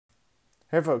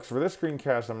Hey folks, for this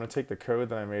screencast, I'm going to take the code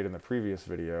that I made in the previous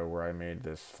video where I made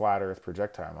this flat Earth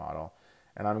projectile model,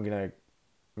 and I'm going to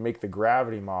make the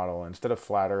gravity model, instead of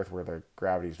flat Earth where the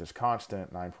gravity is just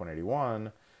constant,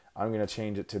 9.81, I'm going to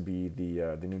change it to be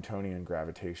the Newtonian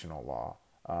gravitational law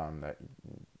that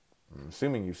I'm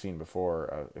assuming you've seen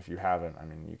before. If you haven't, I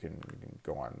mean, you can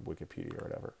go on Wikipedia or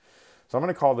whatever. So I'm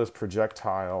going to call this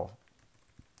projectile,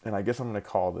 and I guess I'm going to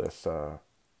call this,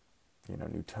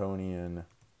 Newtonian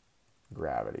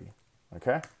gravity.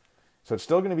 Okay, so it's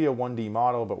still going to be a 1D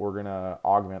model, but we're going to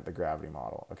augment the gravity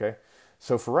model. Okay,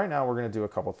 so for right now we're going to do a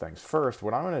couple things. First,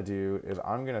 what I'm going to do is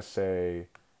I'm going to say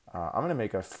I'm going to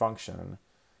make a function.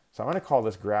 So I'm going to call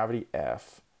this gravity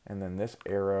F, and then this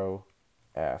arrow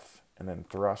F, and then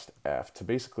thrust F, to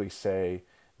basically say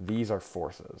these are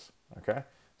forces. Okay,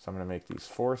 so I'm going to make these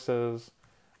forces.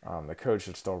 The code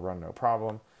should still run no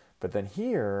problem, but then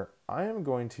here I am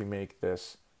going to make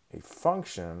this a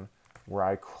function where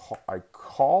I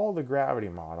call the gravity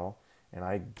model and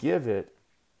I give it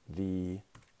the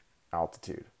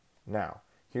altitude. Now,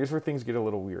 here's where things get a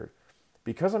little weird.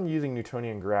 Because I'm using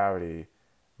Newtonian gravity,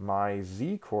 my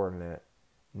z-coordinate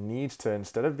needs to,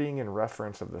 instead of being in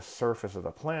reference of the surface of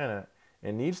the planet,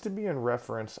 it needs to be in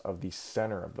reference of the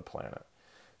center of the planet.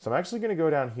 So I'm actually going to go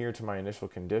down here to my initial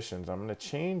conditions. I'm going to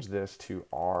change this to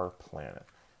our planet.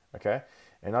 Okay?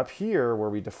 And up here, where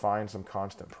we define some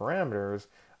constant parameters,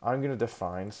 I'm going to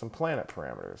define some planet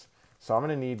parameters. So I'm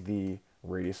going to need the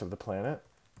radius of the planet,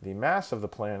 the mass of the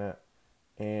planet,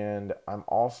 and I'm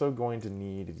also going to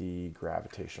need the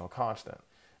gravitational constant.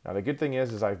 Now the good thing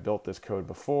is I've built this code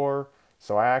before,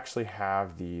 so I actually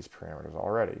have these parameters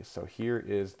already. So here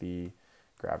is the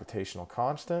gravitational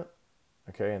constant,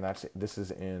 okay, and this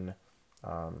is in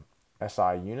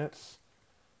SI units.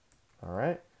 All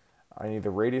right. I need the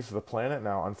radius of the planet.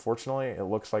 Now, unfortunately, it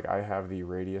looks like I have the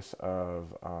radius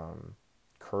of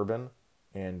Kerbin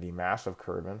and the mass of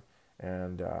Kerbin,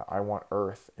 and I want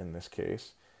Earth in this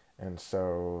case. And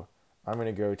so I'm going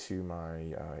to go to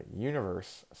my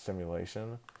universe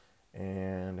simulation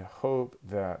and hope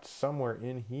that somewhere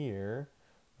in here,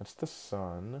 that's the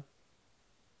sun,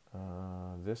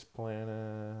 this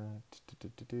planet,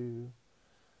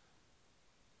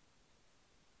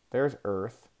 there's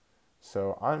Earth.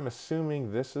 So I'm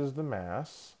assuming this is the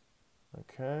mass,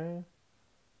 okay?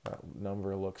 That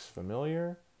number looks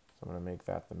familiar, so I'm going to make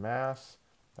that the mass.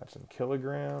 That's in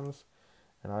kilograms.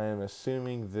 And I am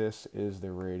assuming this is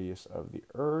the radius of the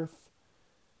Earth.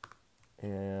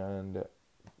 And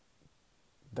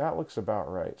that looks about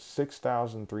right,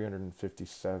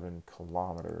 6,357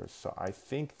 kilometers. So I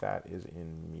think that is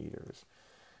in meters.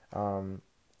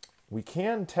 We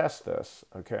can test this,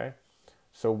 okay?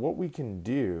 So what we can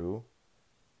do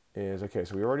is, okay,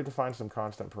 so we already defined some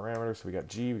constant parameters. So we got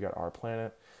G, we got our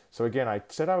planet. So again, I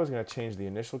said I was going to change the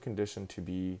initial condition to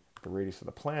be the radius of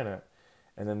the planet.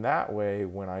 And then that way,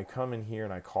 when I come in here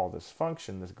and I call this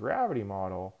function, this gravity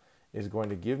model is going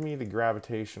to give me the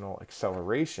gravitational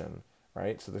acceleration,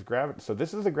 right? So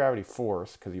this is the gravity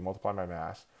force because you multiply by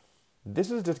mass.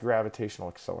 This is just gravitational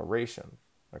acceleration,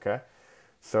 okay?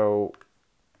 So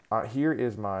here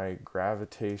is my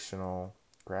gravitational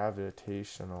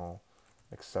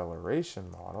acceleration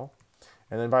model.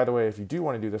 And then, by the way, if you do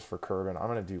want to do this for Kerbin, I'm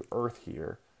going to do Earth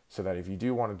here, so that if you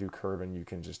do want to do Kerbin, you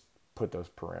can just put those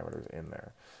parameters in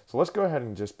there. So let's go ahead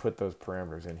and just put those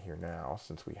parameters in here now,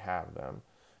 since we have them.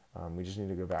 We just need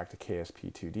to go back to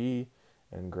KSP2D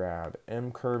and grab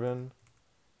M Kerbin.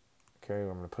 Okay, I'm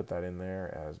going to put that in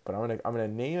there as, but I'm going to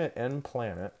name it M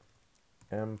planet.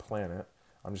 I'm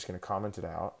just going to comment it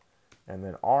out, and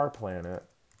then our planet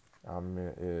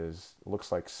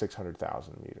looks like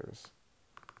 600,000 meters.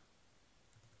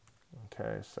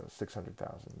 Okay, so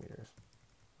 600,000 meters.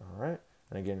 All right,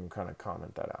 and again, we kind of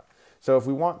comment that out. So if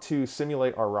we want to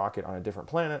simulate our rocket on a different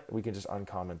planet, we can just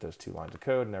uncomment those two lines of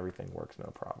code and everything works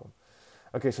no problem.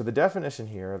 Okay, so the definition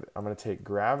here, I'm going to take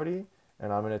gravity,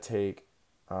 and I'm going to take,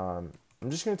 I'm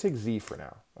just going to take Z for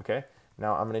now, okay?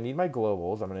 Now I'm going to need my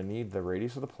globals. I'm going to need the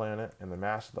radius of the planet and the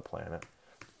mass of the planet.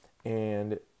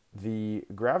 And the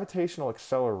gravitational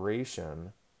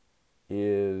acceleration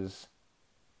is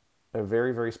a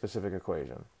very, very specific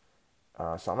equation.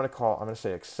 So I'm going to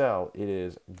say Excel. It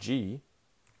is G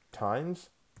times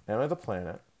M of the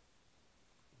planet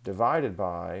divided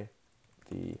by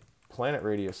the planet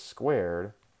radius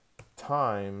squared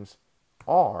times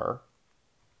R,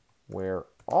 where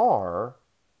R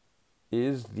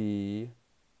is the,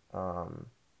 I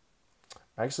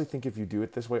actually think if you do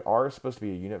it this way, R is supposed to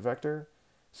be a unit vector.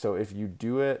 So if you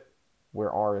do it where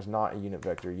R is not a unit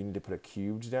vector, you need to put a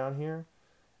cubed down here.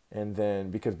 And then,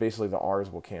 because basically the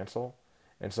R's will cancel.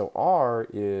 And so R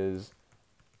is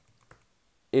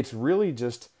it's really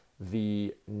just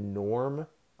the norm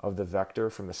of the vector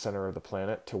from the center of the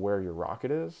planet to where your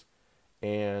rocket is.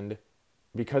 And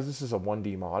because this is a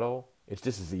 1D model, it's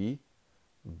just z.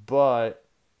 But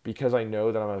because I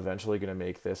know that I'm eventually going to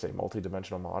make this a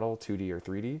multi-dimensional model, 2D or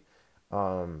 3D,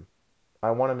 I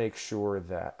want to make sure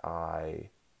that I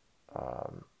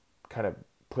kind of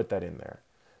put that in there.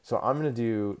 So I'm going to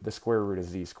do the square root of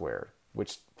z squared,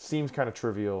 which seems kind of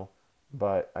trivial,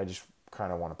 but I just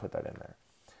kind of want to put that in there.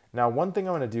 Now, one thing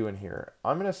I'm going to do in here,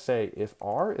 I'm going to say if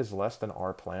r is less than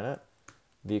r planet,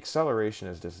 the acceleration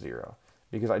is just 0,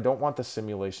 because I don't want the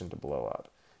simulation to blow up.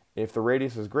 If the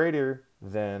radius is greater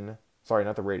than, sorry,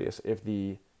 not the radius, if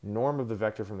the norm of the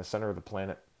vector from the center of the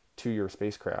planet to your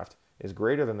spacecraft is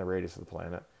greater than the radius of the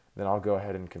planet, then I'll go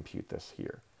ahead and compute this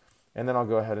here. And then I'll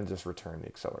go ahead and just return the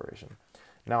acceleration.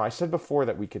 Now, I said before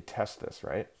that we could test this,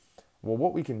 right? Well,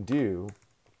 what we can do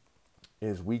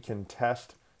is we can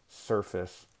test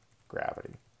surface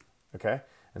gravity, okay?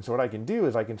 And so what I can do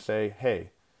is I can say, hey,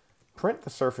 print the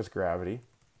surface gravity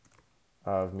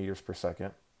of meters per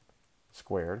second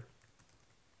squared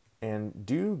and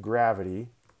do gravity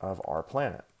of our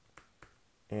planet.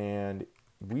 And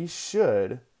we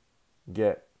should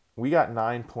get, we got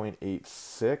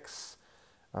 9.86.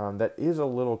 That is a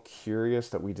little curious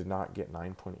that we did not get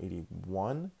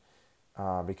 9.81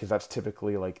 because that's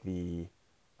typically like the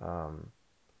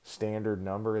standard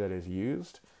number that is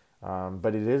used.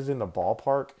 But it is in the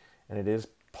ballpark, and it is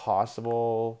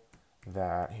possible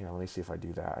that, let me see if I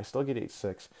do that. I still get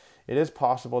 8.6. It is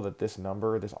possible that this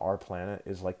number, this R planet,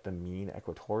 is like the mean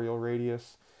equatorial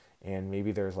radius, and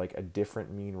maybe there's like a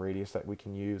different mean radius that we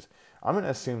can use. I'm going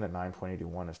to assume that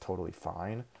 9.81 is totally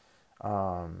fine.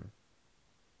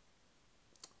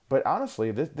 But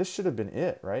honestly, this should have been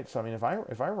it, right? So I mean, if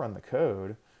I run the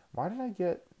code, why did I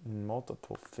get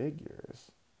multiple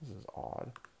figures? This is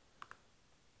odd.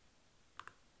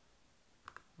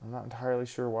 I'm not entirely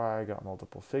sure why I got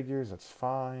multiple figures. That's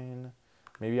fine.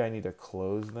 Maybe I need to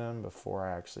close them before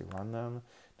I actually run them.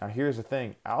 Now here's the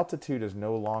thing. Altitude is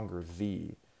no longer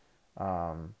z.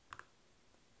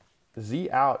 Z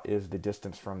out is the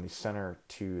distance from the center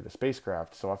to the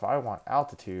spacecraft. So if I want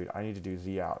altitude, I need to do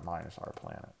z out minus our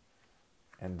planet.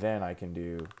 And then I can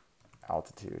do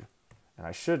altitude. And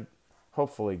I should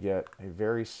hopefully get a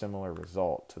very similar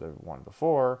result to the one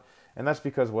before. And that's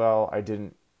because, well, I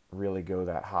didn't really go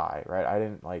that high, right? I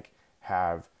didn't like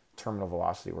have terminal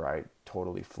velocity where I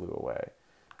totally flew away.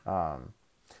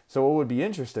 So what would be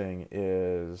interesting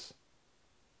is,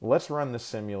 let's run the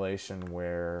simulation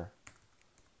where,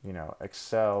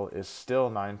 Excel is still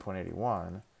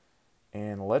 9.81,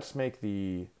 and let's make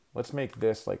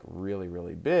this like really,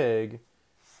 really big.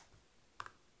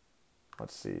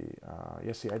 Let's see.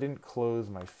 Yeah, see, I didn't close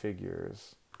my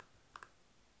figures.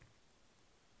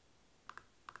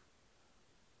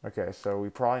 Okay, so we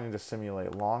probably need to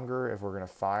simulate longer if we're going to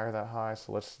fire that high.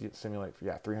 So let's simulate for,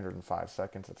 305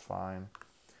 seconds. That's fine.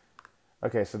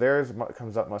 Okay, so there's what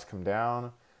comes up must come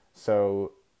down.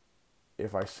 So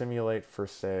if I simulate for,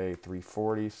 say,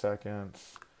 340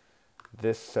 seconds,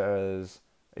 this says,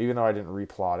 even though I didn't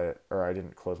replot it or I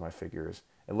didn't close my figures,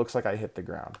 it looks like I hit the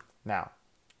ground. Now,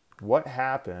 what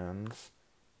happens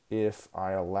if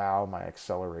I allow my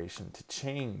acceleration to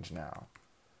change now?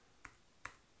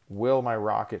 Will my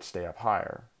rocket stay up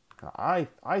higher? Now,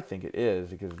 I think it is,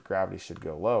 because gravity should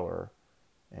go lower,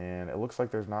 and it looks like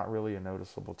there's not really a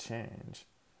noticeable change.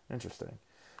 Interesting.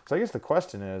 So I guess the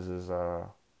question is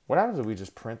what happens if we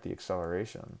just print the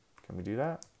acceleration? Can we do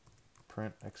that?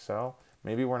 Print Excel?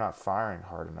 Maybe we're not firing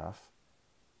hard enough.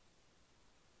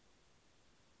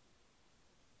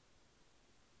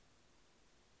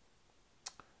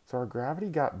 So our gravity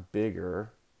got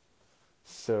bigger.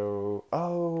 So,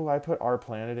 oh, I put our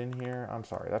planet in here. I'm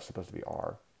sorry, that's supposed to be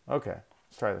R. Okay,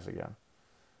 let's try this again.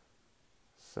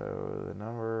 So the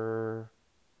number,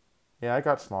 yeah, it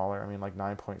got smaller. I mean, like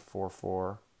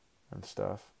 9.44 and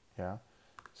stuff. Yeah.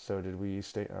 So did we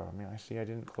stay? Oh, I mean, I see I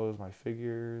didn't close my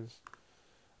figures.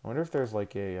 I wonder if there's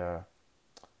like a,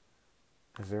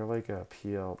 is there like a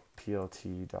plt.close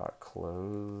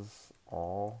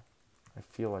all? I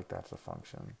feel like that's a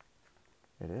function.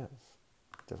 It is.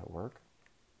 Does it work?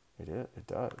 It is. It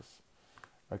does.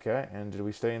 Okay, and did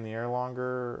we stay in the air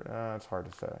longer? It's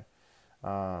hard to say.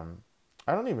 I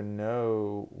don't even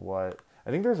know what... I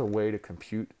think there's a way to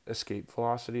compute escape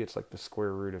velocity. It's like the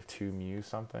square root of 2 mu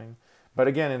something. But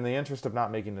again, in the interest of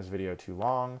not making this video too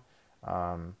long,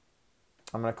 I'm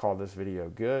going to call this video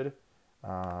good.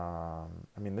 I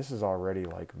mean, this is already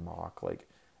like Mach, like...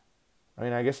 I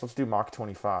mean, I guess let's do Mach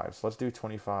 25. So let's do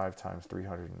 25 times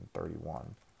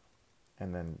 331.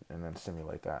 and then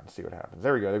simulate that and see what happens.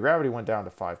 There we go. The gravity went down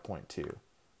to 5.2.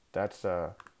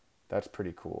 That's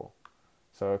pretty cool.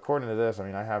 So according to this, I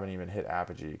mean, I haven't even hit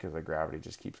apogee because the gravity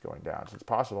just keeps going down. So it's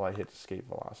possible I hit escape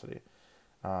velocity.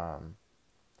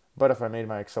 But if I made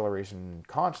my acceleration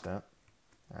constant,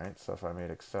 right? So if I made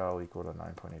accel equal to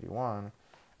 9.81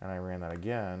 and I ran that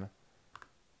again,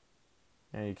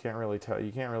 and you can't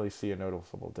really see a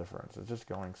noticeable difference. It's just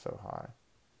going so high.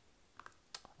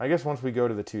 I guess once we go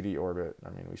to the 2D orbit, I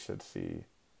mean, we should see.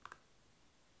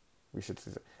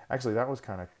 Actually, that was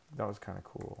kind of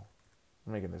cool.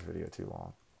 I'm making this video too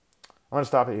long. I'm gonna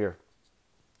stop it here.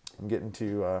 I'm getting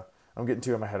too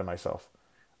I'm ahead of myself.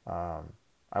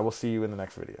 I will see you in the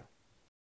next video.